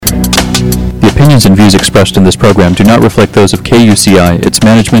opinions and views expressed in this program do not reflect those of KUCI, its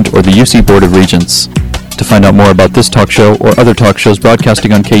management, or the UC Board of Regents. To find out more about this talk show or other talk shows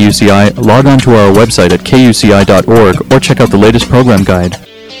broadcasting on KUCI, log on to our website at kuci.org or check out the latest program guide.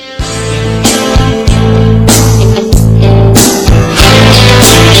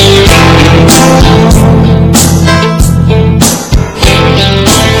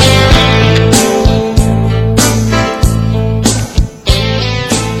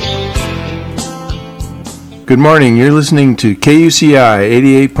 Good morning. You're listening to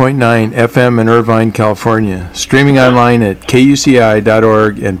KUCI 88.9 FM in Irvine, California, streaming online at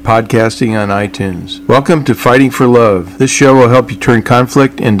kuci.org and podcasting on iTunes. Welcome to Fighting for Love. This show will help you turn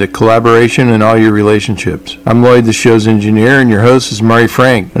conflict into collaboration in all your relationships. I'm Lloyd, the show's engineer, and your host is Mari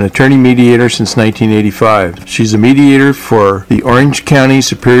Frank, an attorney mediator since 1985. She's a mediator for the Orange County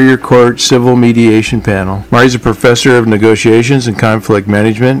Superior Court Civil Mediation Panel. Mari's a professor of negotiations and conflict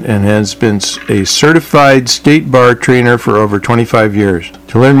management and has been a certified state bar trainer for over 25 years.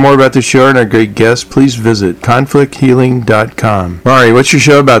 To learn more about the show and our great guests, please visit conflicthealing.com. Mari, what's your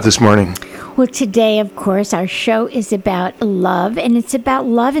show about this morning? Well, today, of course, our show is about love, and it's about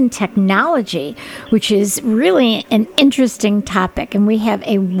love and technology, which is really an interesting topic. And we have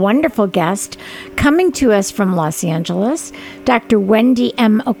a wonderful guest coming to us from Los Angeles. Dr. Wendy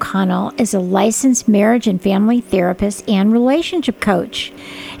M. O'Connell is a licensed marriage and family therapist and relationship coach.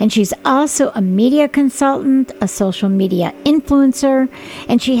 And she's also a media consultant, a social media influencer,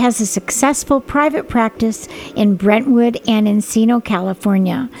 and she has a successful private practice in Brentwood and Encino,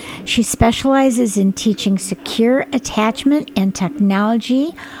 California. She specializes in teaching secure attachment and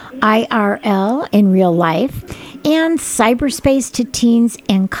technology, IRL, in real life, and cyberspace to teens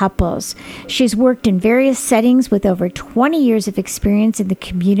and couples. She's worked in various settings with over 20 years of experience in the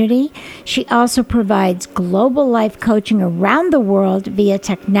community. She also provides global life coaching around the world via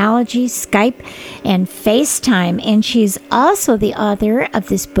technology, Skype, and FaceTime. And she's also the author of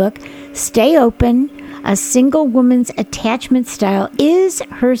this book, Stay Open, A Single Woman's Attachment Style is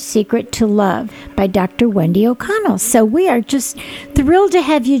Her Secret to Love, by Dr. Wendy O'Connell. So we are just thrilled to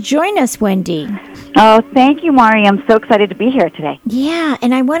have you join us, Wendy. Oh, thank you, Mari. I'm so excited to be here today. Yeah,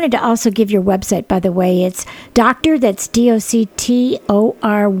 and I wanted to also give your website, by the way. It's that's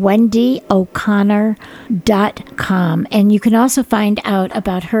DOCTOR, Wendy O'Connor.com. And you can also find out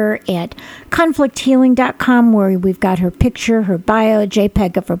about her at conflicthealing.com, where we've got her picture, her bio,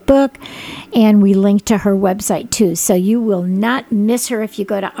 JPEG of her book, and we link to her website, too. So you will not miss her if you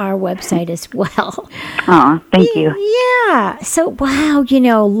go to our website as well. Oh, thank you. Yeah. So, wow,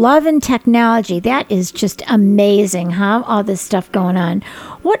 love and technology, that is just amazing, huh? All this stuff going on.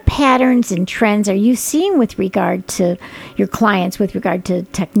 What patterns and trends are you seeing with regard to your clients, with regard to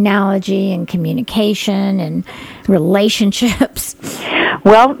technology and communication and relationships?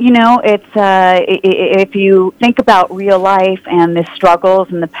 Well, it's if you think about real life and the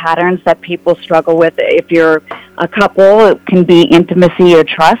struggles and the patterns that people struggle with, if you're a couple, it can be intimacy or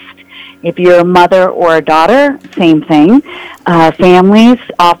trust. If you're a mother or a daughter, same thing. Families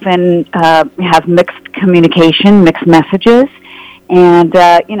often have mixed communication, mixed messages. And,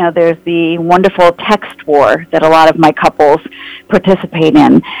 there's the wonderful text war that a lot of my couples participate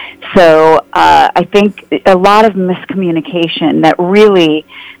in. So I think a lot of miscommunication that really,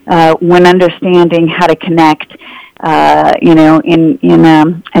 when understanding how to connect, in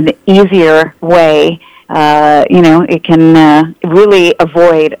an easier way, it can really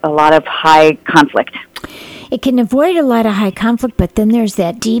avoid a lot of high conflict. It can avoid a lot of high conflict, but then there's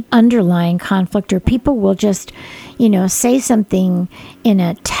that deep underlying conflict, or people will just, say something in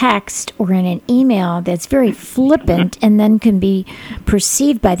a text or in an email that's very flippant and then can be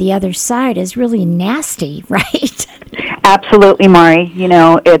perceived by the other side as really nasty, right? Absolutely, Mari.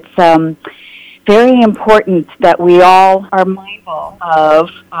 It's very important that we all are mindful of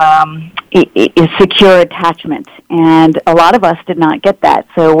secure attachment. And a lot of us did not get that.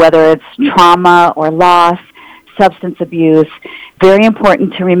 So whether it's trauma or loss, substance abuse, very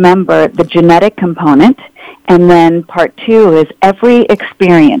important to remember the genetic component. And then part two is every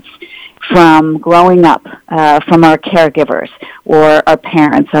experience from growing up, from our caregivers or our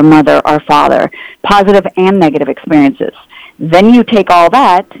parents, our mother, our father, positive and negative experiences. Then you take all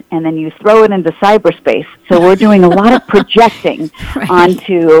that and then you throw it into cyberspace. So we're doing a lot of projecting right.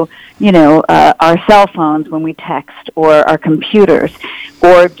 onto, our cell phones when we text, or our computers,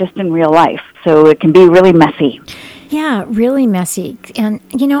 or just in real life. So it can be really messy. Yeah, really messy. And,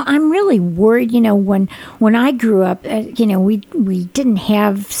 I'm really worried, when I grew up, we didn't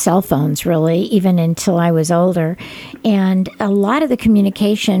have cell phones really, even until I was older. And a lot of the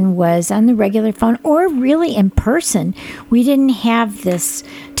communication was on the regular phone or really in person. We didn't have this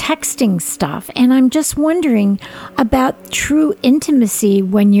texting stuff, and I'm just wondering about true intimacy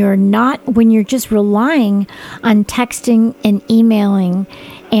when you're just relying on texting and emailing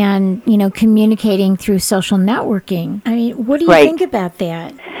and, communicating through social networking. I mean, what do you think about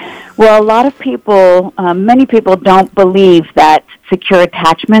that? Well, a lot of people, many people don't believe that secure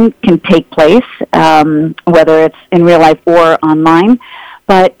attachment can take place, whether it's in real life or online.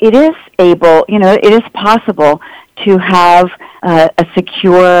 But it is it is possible to have a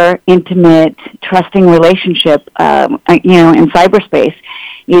secure, intimate, trusting relationship, in cyberspace.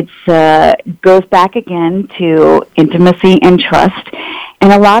 It goes back again to intimacy and trust.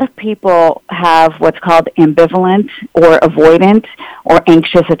 And a lot of people have what's called ambivalent or avoidant or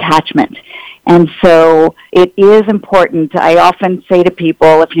anxious attachment. And so it is important. I often say to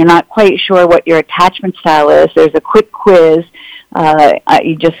people, if you're not quite sure what your attachment style is, there's a quick quiz.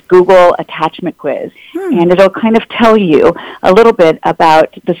 You just Google attachment quiz, and it'll kind of tell you a little bit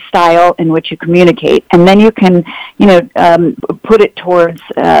about the style in which you communicate. And then you can, put it towards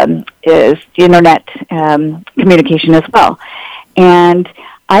internet communication as well. And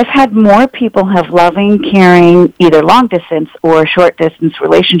I've had more people have loving, caring, either long-distance or short-distance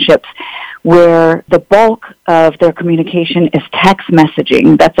relationships where the bulk of their communication is text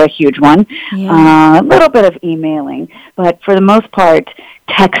messaging. That's a huge one. Yeah. A little bit of emailing. But for the most part,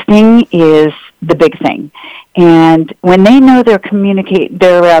 texting is the big thing. And when they know their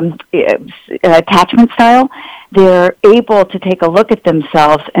attachment style, they're able to take a look at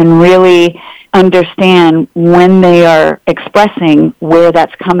themselves and really understand when they are expressing where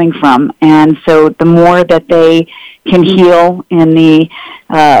that's coming from. And so the more that they can heal in the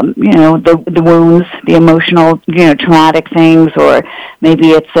wounds, the emotional, traumatic things, or maybe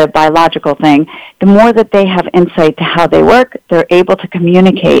it's a biological thing, the more that they have insight to how they work, they're able to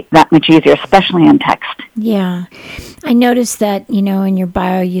communicate that much easier, especially in text. Yeah. I noticed that, in your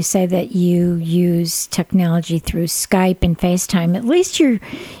bio, you say that you use technology through Skype and FaceTime. At least you're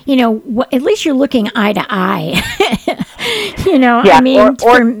looking eye to eye. Yeah, I mean, or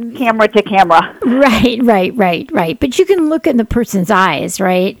camera to camera. Right. But you can look in the person's eyes,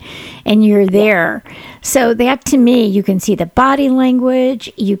 right? And you're there. So that, to me, you can see the body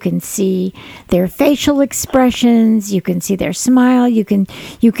language, you can see their facial expressions, you can see their smile, you can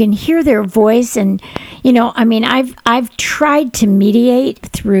hear their voice. And, I've tried to mediate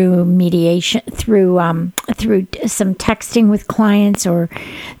through some texting with clients or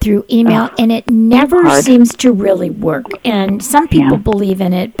through email, and it never seems to really work. And some people believe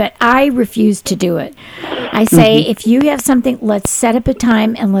in it, but I refuse to do it. I say, if you have something, let's set up a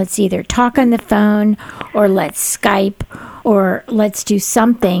time and let's either talk on the phone or let's Skype or let's do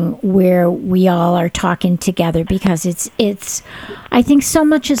something where we all are talking together, because it's I think so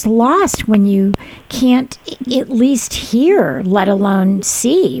much is lost when you can't at least hear, let alone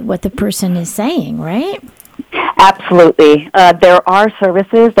see what the person is saying, right? Absolutely. There are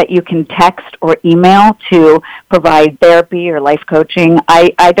services that you can text or email to provide therapy or life coaching.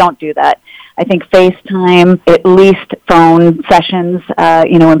 I don't do that. I think FaceTime, at least phone sessions,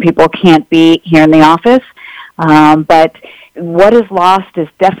 when people can't be here in the office. But what is lost is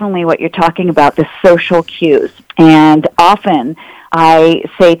definitely what you're talking about, the social cues. And often I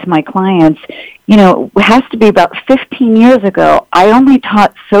say to my clients, it has to be about 15 years ago, I only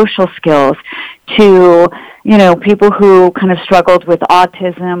taught social skills to, people who kind of struggled with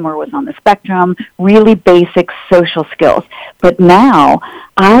autism or was on the spectrum, really basic social skills. But now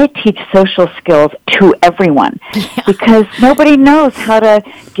I teach social skills to everyone because nobody knows how to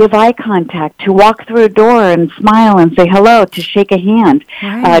give eye contact, to walk through a door and smile and say hello, to shake a hand,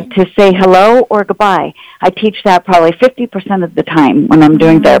 to say hello or goodbye. I teach that probably 50% of the time when I'm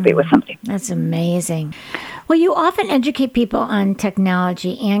doing therapy with somebody. That's amazing. Well, you often educate people on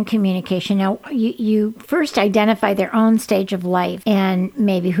technology and communication. Now, you first identify their own stage of life and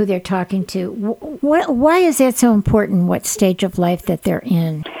maybe who they're talking to. Why is that so important, what stage of life that they're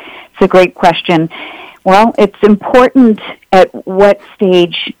in? It's a great question. Well, it's important at what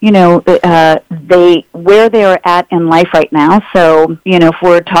stage, where they're at in life right now. So, if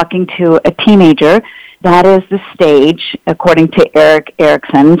we're talking to a teenager, that is the stage, according to Erik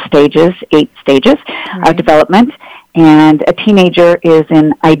Erikson, 8 stages of development. And a teenager is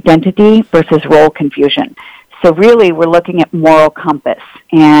in identity versus role confusion. So really, we're looking at moral compass.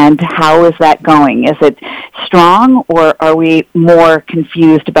 And how is that going? Is it strong, or are we more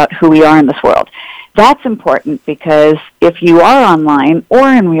confused about who we are in this world? That's important, because if you are online or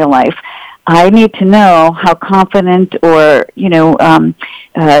in real life, I need to know how confident or,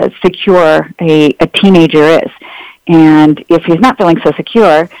 secure a teenager is. And if he's not feeling so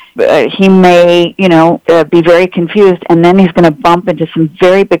secure, he may, be very confused, and then he's going to bump into some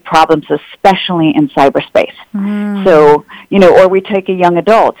very big problems, especially in cyberspace. So, or we take a young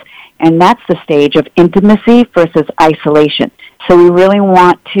adult, and that's the stage of intimacy versus isolation. So we really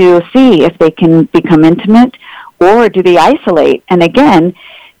want to see if they can become intimate, or do they isolate? And again,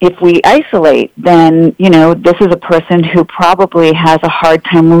 if we isolate, then, this is a person who probably has a hard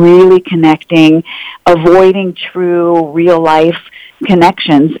time really connecting, avoiding true real-life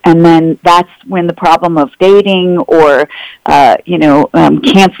connections, and then that's when the problem of dating or,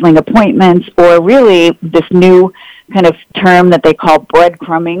 canceling appointments, or really this new kind of term that they call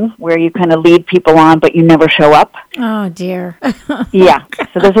breadcrumbing, where you kind of lead people on but you never show up. Oh, dear. Yeah.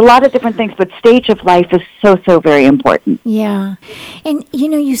 So there's a lot of different things, but stage of life is so very important. Yeah. And,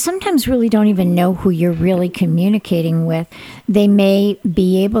 you sometimes really don't even know who you're really communicating with. They may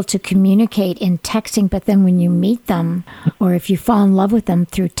be able to communicate in texting, but then when you meet them, or if you fall in love with them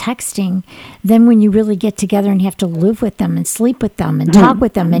through texting, then when you really get together and have to live with them and sleep with them and talk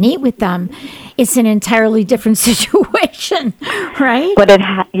with them and eat with them, it's an entirely different situation, right? But it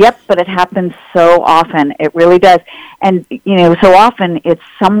happens so often. It really does. And, so often it's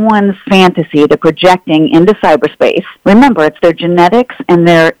someone's fantasy they're projecting into cyberspace. Remember, it's their genetics and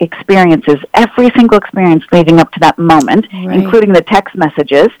their experiences, every single experience leading up to that moment, right, including the text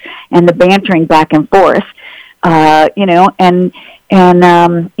messages and the bantering back and forth, you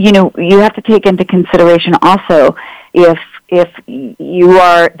have to take into consideration also if you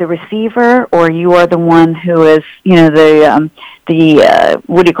are the receiver or you are the one who is, the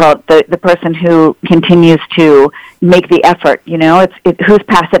person who continues to make the effort, it's who's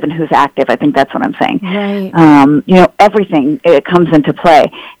passive and who's active. I think that's what I'm saying. Right. Everything, it comes into play.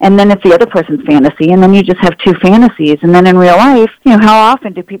 And then it's the other person's fantasy, and then you just have two fantasies. And then in real life, how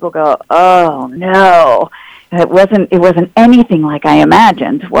often do people go, oh, no, it wasn't anything like I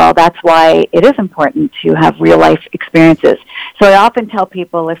imagined. Well, that's why it is important to have real life experiences. So I often tell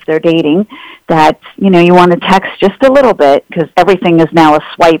people if they're dating that, you want to text just a little bit, because everything is now a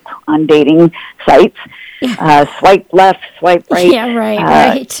swipe on dating sites. Swipe left, swipe right. Yeah,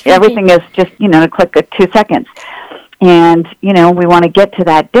 right. Everything is just, a click of 2 seconds. And, we want to get to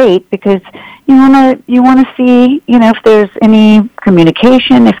that date because you want to see, if there's any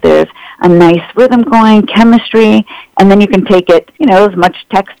communication, if there's a nice rhythm going, chemistry, and then you can take it, as much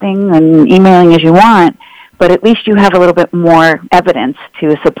texting and emailing as you want, but at least you have a little bit more evidence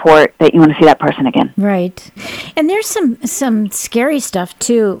to support that you want to see that person again. Right. And there's some scary stuff,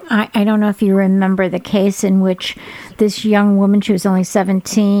 too. I don't know if you remember the case in which this young woman, she was only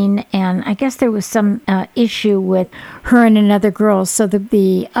 17, and I guess there was some issue with her and another girl. So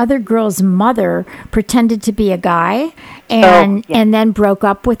the other girl's mother pretended to be a guy and then broke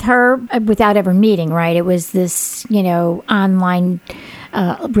up with her without ever meeting, right? It was this, online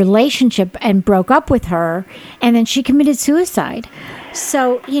relationship, and broke up with her, and then she committed suicide.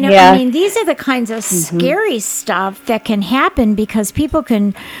 So, these are the kinds of scary stuff that can happen because people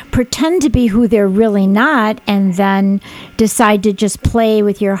can pretend to be who they're really not and then decide to just play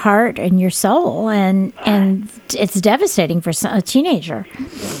with your heart and your soul, and it's devastating for a teenager.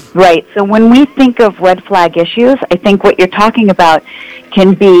 Right. So when we think of red flag issues, I think what you're talking about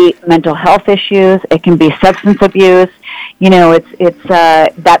can be mental health issues, it can be substance abuse. It's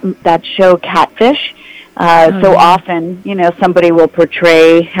that show Catfish. So often, somebody will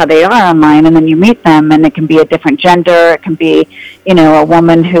portray how they are online, and then you meet them, and it can be a different gender. It can be, a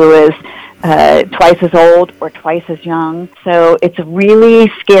woman who is twice as old or twice as young. So it's really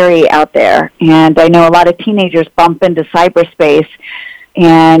scary out there. And I know a lot of teenagers bump into cyberspace,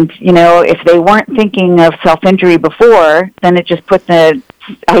 and, if they weren't thinking of self-injury before, then it just put the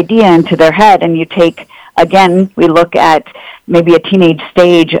idea into their head, and you take, again, we look at maybe a teenage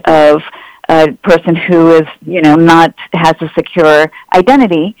stage of a person who is, has a secure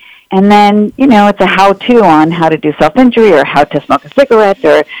identity. And then, it's a how-to on how to do self-injury or how to smoke a cigarette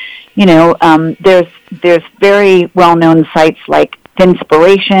or, there's very well-known sites like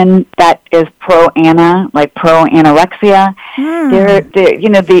Inspiration that is pro-anorexia.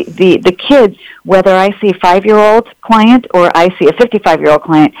 The kids, whether I see a 5-year-old client or I see a 55-year-old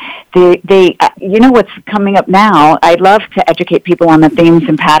client, they what's coming up now. I'd love to educate people on the themes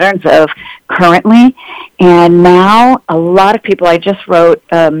and patterns of currently, and now a lot of people. I just wrote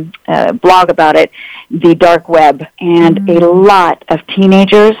a blog about it, the dark web, and a lot of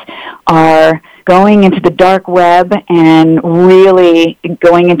teenagers are going into the dark web and really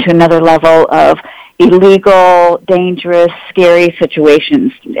going into another level of illegal, dangerous, scary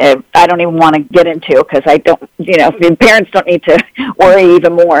situations. I don't even want to get into because I don't, the parents don't need to worry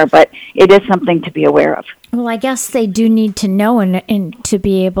even more, but it is something to be aware of. Well, I guess they do need to know and to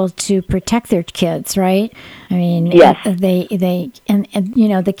be able to protect their kids, right? I mean, yes.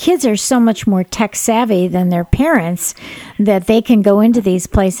 The kids are so much more tech savvy than their parents that they can go into these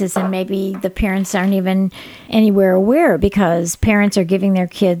places and maybe the parents aren't even anywhere aware because parents are giving their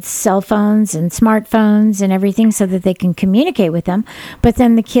kids cell phones and smartphones and everything so that they can communicate with them. But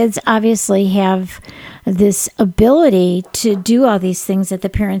then the kids obviously have this ability to do all these things that the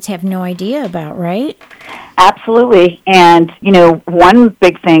parents have no idea about, right? Absolutely. And, one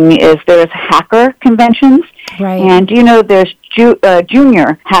big thing is there's hacker conventions. Right. And, there's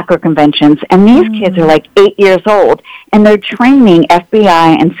junior hacker conventions. And these kids are like 8 years old. And they're training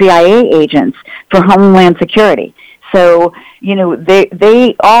FBI and CIA agents for Homeland Security. So,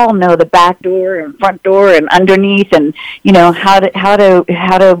 they all know the back door and front door and underneath and, how to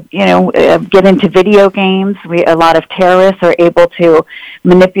get into video games. A lot of terrorists are able to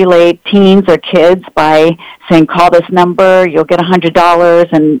manipulate teens or kids by saying, call this number, you'll get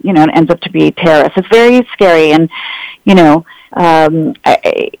 $100, and, it ends up to be terrorists. It's very scary. And,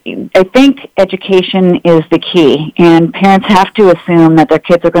 I think education is the key, and parents have to assume that their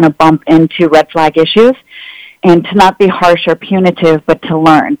kids are going to bump into red flag issues. And to not be harsh or punitive, but to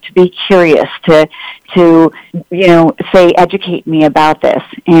learn, to be curious, to say, educate me about this.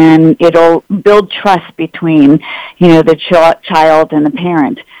 And it'll build trust between, the child and the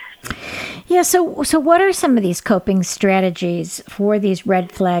parent. Yeah, so what are some of these coping strategies for these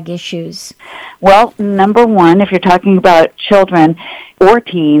red flag issues? Well, number one, if you're talking about children or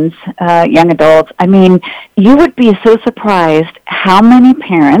teens, young adults, you would be so surprised how many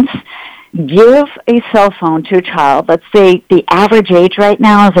parents give a cell phone to a child. Let's say the average age right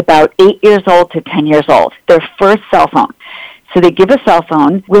now is about 8 years old to 10 years old, their first cell phone. So they give a cell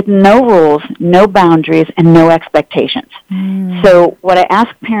phone with no rules, no boundaries, and no expectations. So what I ask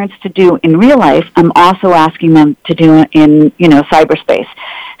parents to do in real life, I'm also asking them to do in, cyberspace.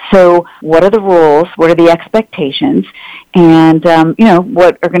 So what are the rules? What are the expectations? And,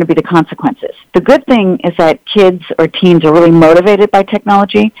 what are going to be the consequences? The good thing is that kids or teens are really motivated by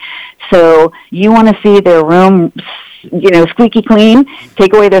technology. So you want to see their room, squeaky clean,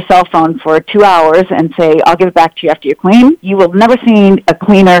 take away their cell phone for 2 hours and say, I'll give it back to you after you're clean. You will never see a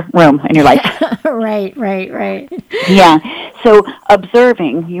cleaner room in your life. Right. Yeah. So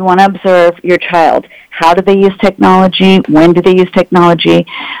observing, you want to observe your child. How do they use technology? When do they use technology?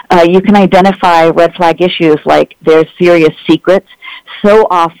 You can identify red flag issues like there's serious secrets. So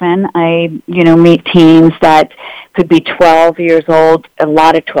often I, meet teens that could be 12 years old. A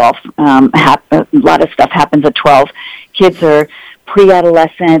lot of stuff happens at 12. Kids are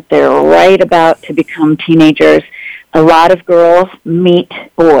pre-adolescent. They're right about to become teenagers. A lot of girls meet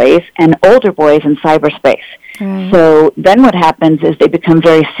boys and older boys in cyberspace. Right. So then what happens is they become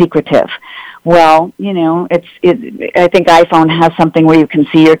very secretive. Well, I think iPhone has something where you can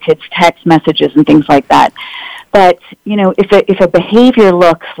see your kids' text messages and things like that. But, if a behavior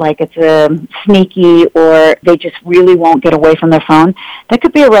looks like it's sneaky or they just really won't get away from their phone, that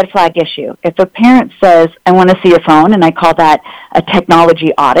could be a red flag issue. If a parent says, I want to see your phone, and I call that a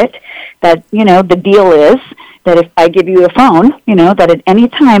technology audit, that, the deal is that if I give you a phone, that at any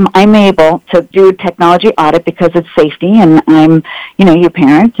time I'm able to do a technology audit because it's safety and I'm, your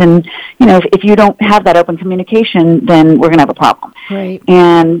parent. And, if you don't have that open communication, then we're going to have a problem. Right.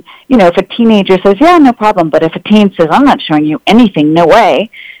 And, if a teenager says, yeah, no problem, but if a teen says, I'm not showing you anything, no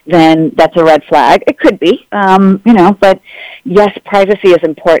way, then that's a red flag. It could be, but yes, privacy is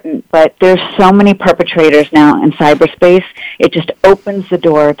important, but there's so many perpetrators now in cyberspace. It just opens the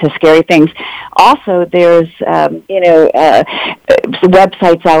door to scary things. Also, there's,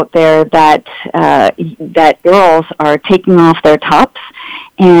 websites out there that girls are taking off their tops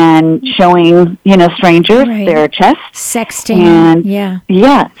and showing, strangers their chests. Sexting. And yeah,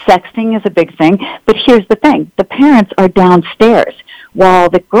 sexting is a big thing. But here's the thing. The parents are downstairs while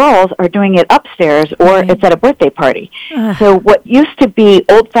the girls are doing it upstairs or it's at a birthday party. So what used to be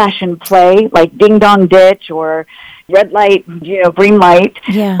old-fashioned play, like Ding Dong Ditch or red light, green light,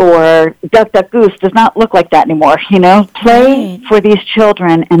 or Duck, Duck, Goose does not look like that anymore. Play for these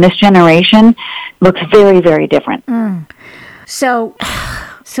children and this generation looks very, very different. So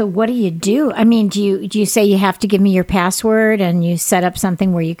what do you do? Do you say you have to give me your password and you set up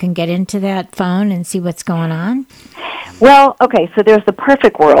something where you can get into that phone and see what's going on? Well, okay, so there's the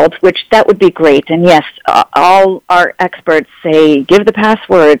perfect world, which that would be great. And yes, all our experts say give the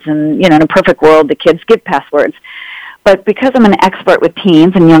passwords and, in a perfect world, the kids give passwords. But because I'm an expert with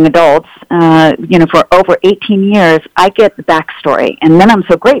teens and young adults, for over 18 years, I get the backstory. And then I'm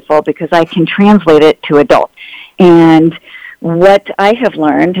so grateful because I can translate it to adults. And what I have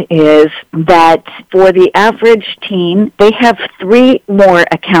learned is that for the average teen, they have 3 more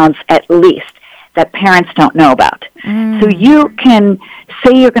accounts at least that parents don't know about. So you can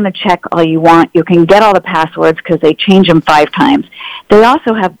say you're going to check all you want. You can get all the passwords because they change them 5 times. They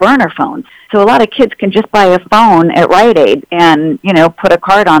also have burner phones. So a lot of kids can just buy a phone at Rite Aid and, put a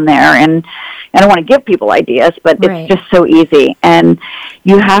card on there. And I don't want to give people ideas, but it's just so easy. And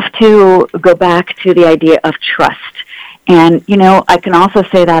you have to go back to the idea of trust. And, I can also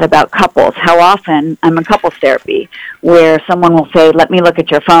say that about couples. How often I'm in couples therapy where someone will say, let me look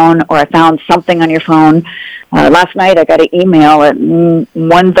at your phone, or I found something on your phone. Last night I got an email at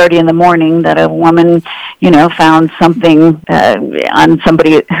 1:30 in the morning that a woman, found something on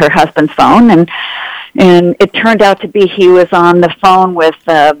her husband's phone. And it turned out to be he was on the phone with,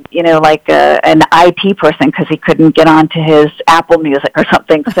 an IT person because he couldn't get onto his Apple Music or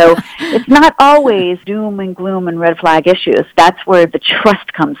something. So it's not always doom and gloom and red flag issues. That's where the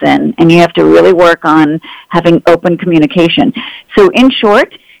trust comes in, and you have to really work on having open communication. So in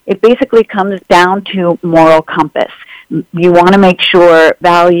short, it basically comes down to moral compass. You want to make sure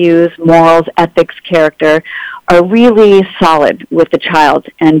values, morals, ethics, character are really solid with the child.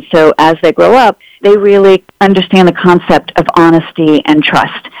 And so as they grow up, they really understand the concept of honesty and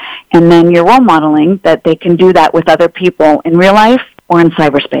trust. And then you're role modeling that they can do that with other people in real life or in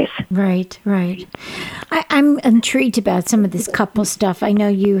cyberspace. Right. I'm intrigued about some of this couple stuff. I know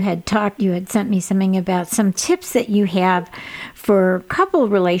you had sent me something about some tips that you have for couple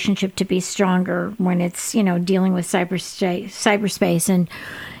relationship to be stronger when it's, dealing with cyberspace. And,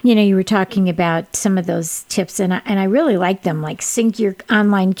 you were talking about some of those tips, and I really like them, like sync your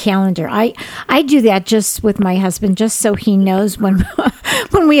online calendar. I do that just with my husband, just so he knows when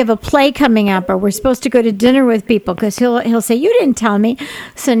we have a play coming up or we're supposed to go to dinner with people, because he'll say, you didn't tell me.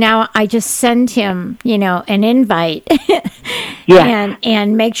 So now I just send him, an invite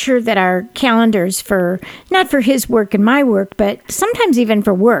and make sure that our calendars not for his work and my work, but sometimes even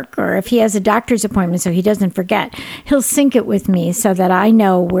for work, or if he has a doctor's appointment so he doesn't forget, he'll sync it with me so that I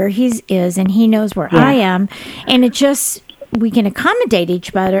know where he is and he knows where I am. And we can accommodate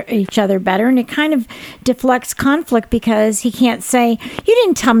each other better, and it kind of deflects conflict because he can't say, you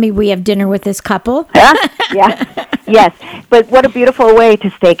didn't tell me we have dinner with this couple. Yes. But what a beautiful way to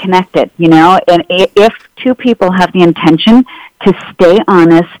stay connected, and if 2 people have the intention to stay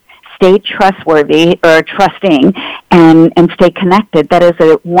honest, stay trustworthy or trusting, and stay connected, that is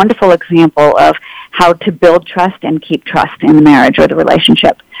a wonderful example of how to build trust and keep trust in the marriage or the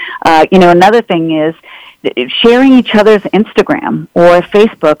relationship. Another thing is sharing each other's Instagram or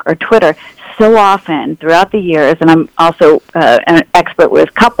Facebook or Twitter. So often throughout the years, and I'm also an expert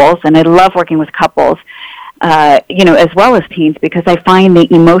with couples, and I love working with couples, as well as teens, because I find the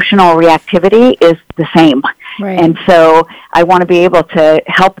emotional reactivity is the same. Right. And so I want to be able to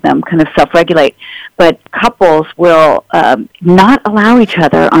help them kind of self-regulate. But couples will not allow each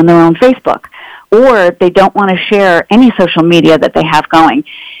other on their own Facebook, or they don't want to share any social media that they have going.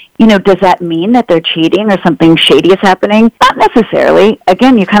 Does that mean that they're cheating or something shady is happening? Not necessarily.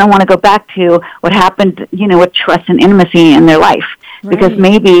 Again, you kind of want to go back to what happened, with trust and intimacy in their life. Right. Because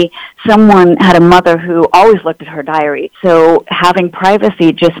maybe someone had a mother who always looked at her diary. So having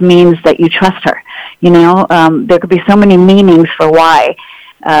privacy just means that you trust her. There could be so many meanings for why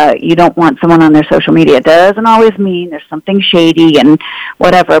you don't want someone on their social media. It doesn't always mean there's something shady and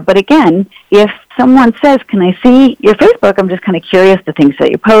whatever. But again, if someone says, can I see your Facebook? I'm just kind of curious the things that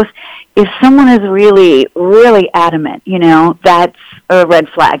you post. If someone is really, really adamant, that's a red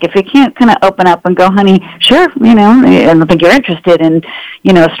flag. If you can't kind of open up and go, honey, sure, I don't think you're interested in,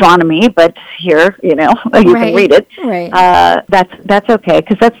 astronomy, but here, you can read it. Right. That's okay,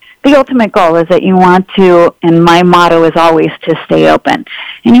 because that's the ultimate goal, is that you want to, and my motto is always to stay open.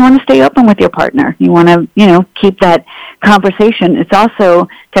 And you want to stay open with your partner. You want to, keep that conversation. It's also,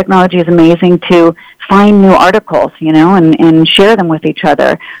 technology is amazing to find new articles, and share them with each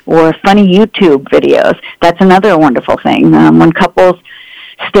other, or funny YouTube videos. That's another wonderful thing. When couples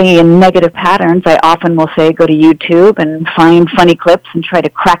stay in negative patterns, I often will say, go to YouTube and find funny clips and try to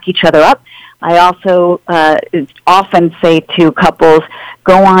crack each other up. I also often say to couples,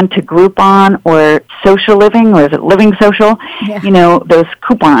 go on to Groupon or Social Living, or is it Living Social? Yeah. Those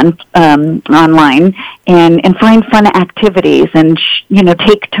coupons online, and find fun activities and,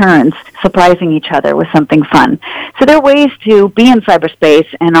 take turns surprising each other with something fun. So there are ways to be in cyberspace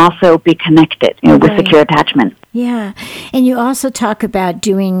and also be connected, with secure attachment. Yeah. And you also talk about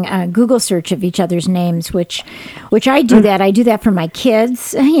doing a Google search of each other's names, which I do that. I do that for my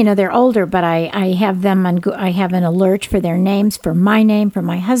kids. You know, they're older, but I have them on, I have an alert for their names, for my name, for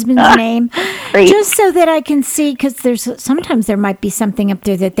my husband's name, Great. just so that I can see, because sometimes there might be something up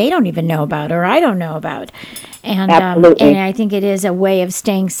there that they don't even know about or I don't know about. And Absolutely. and I think it is a way of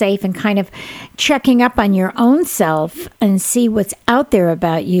staying safe and kind of checking up on your own self and see what's out there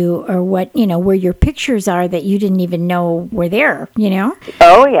about you, or what, you know, where your pictures are that you didn't even know were there, you know?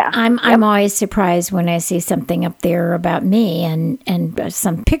 Oh, yeah. I'm always surprised when I see something up there about me and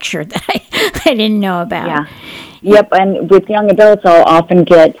some picture that I didn't know about. Yeah. Yep, and with young adults, I'll often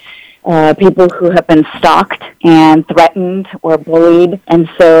get people who have been stalked and threatened or bullied, and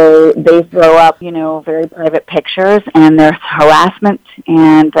so they throw up, you know, very private pictures, and there's harassment,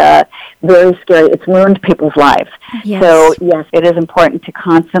 and very scary. It's ruined people's lives. Yes. So, yes, it is important to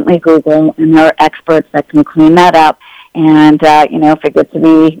constantly Google, and there are experts that can clean that up, and, you know, if it gets to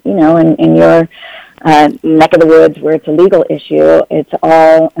be, you know, in your neck of the woods where it's a legal issue, it's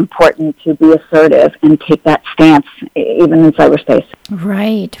all important to be assertive and take that stance, even in cyberspace.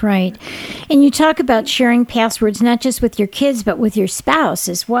 Right, right. And you talk about sharing passwords not just with your kids, but with your spouse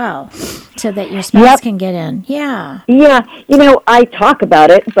as well, so that your spouse Yep. can get in. Yeah. Yeah, you know, I talk about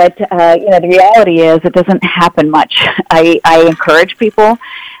it, but, you know, the reality is it doesn't happen much. I encourage people,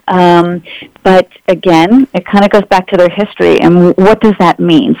 but again, it kind of goes back to their history, and what does that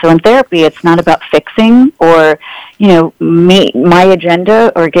mean? So in therapy, it's not about fixing or, you know, my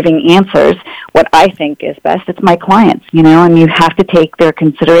agenda or giving answers. What I think is best, it's my clients, you know, and you have to take their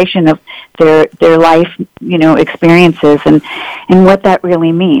consideration of their life, you know, experiences and what that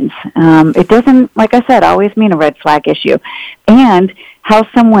really means. It doesn't, like I said, always mean a red flag issue. And how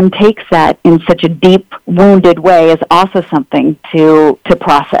someone takes that in such a deep, wounded way is also something to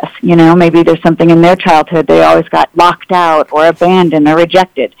process. You know, maybe there's something in their childhood they always got locked out or abandoned or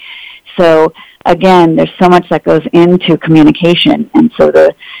rejected. So, again, there's so much that goes into communication. And so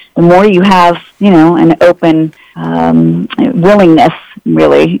the more you have, you know, an open willingness,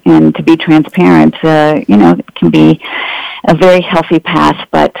 really, and to be transparent, you know, it can be a very healthy path,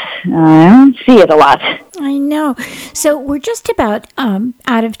 but I don't see it a lot. I know. So we're just about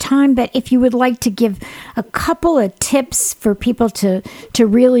out of time, but if you would like to give a couple of tips for people to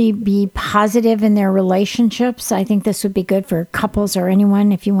really be positive in their relationships, I think this would be good for couples or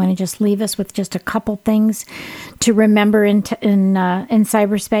anyone. If you want to just leave us with just a couple things to remember in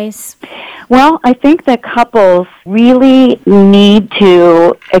cyberspace. Well, I think that couples really need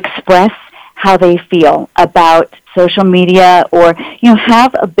to express how they feel about social media, or, you know,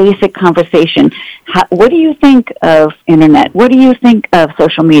 have a basic conversation. What do you think of internet? What do you think of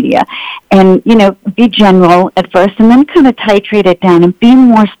social media? And, you know, be general at first, and then kind of titrate it down and be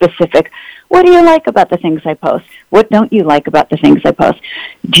more specific. What do you like about the things I post? What don't you like about the things I post?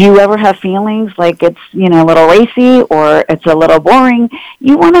 Do you ever have feelings like it's, you know, a little racy or it's a little boring?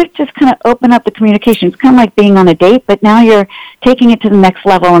 You want to just kind of open up the communication. It's kind of like being on a date, but now you're taking it to the next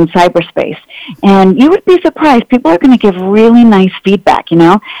level in cyberspace. And you would be surprised. People are going to give really nice feedback, you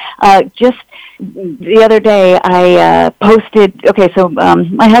know. Just the other day I posted, okay, so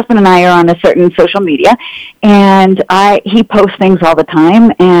my husband and I are on a certain social media, and he posts things all the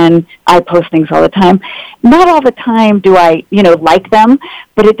time, and I post things all the time. Not all the time do I, you know, like them,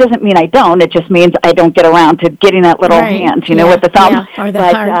 but it doesn't mean I don't. It just means I don't get around to getting that little hand, you know, with the thumb. Yeah, or the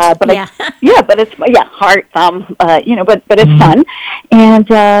heart. But but it's, heart, thumb, you know, but it's fun. And,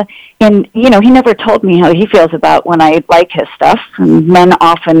 you know, he never told me how he feels about when I like his stuff. And men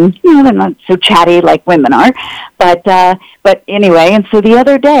often, you know, they're not so chatty like women are. But anyway, and so the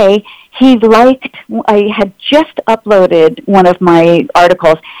other day, I had just uploaded one of my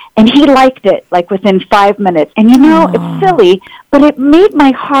articles, and he liked it, like, within 5 minutes. And, you know, it's silly, but it made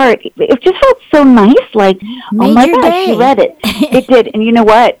my heart, it just felt so nice, like, oh my gosh, he read it. It did. And you know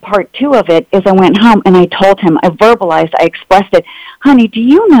what? Part 2 of it is I went home and I told him, I verbalized, I expressed it. Honey, do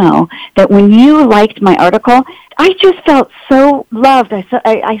you know that when you liked my article, I just felt so loved.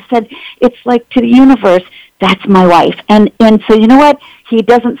 I said, it's like to the universe, that's my wife. And so you know what? He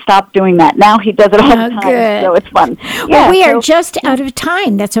doesn't stop doing that. Now he does it all the time. Good. So it's fun. Well, we are just out of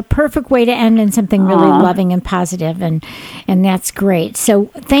time. That's a perfect way to end in something really loving and positive, and that's great. So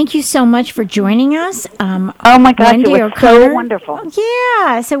thank you so much for joining us. Oh my gosh, Wendy it was O'Connor. so wonderful.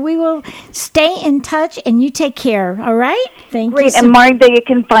 Yeah, so we will stay in touch, and you take care, all right? Thank you. Great. And Martha, you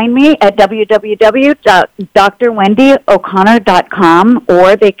can find me at www.drwendyo'connor.com,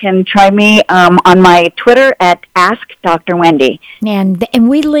 or they can try me on my Twitter at Ask Dr. Wendy. And And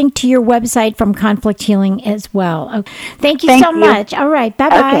we link to your website from Conflict Healing as well. Thank you so much. All right.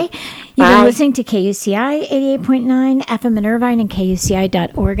 Bye-bye. Okay. You've been listening to KUCI 88.9 FM in Irvine and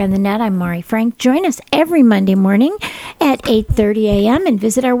KUCI.org on the net. I'm Mari Frank. Join us every Monday morning at 8:30 a.m. and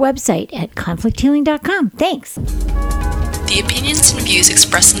visit our website at conflicthealing.com. Thanks. The opinions and views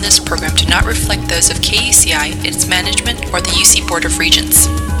expressed in this program do not reflect those of KUCI, its management, or the UC Board of Regents.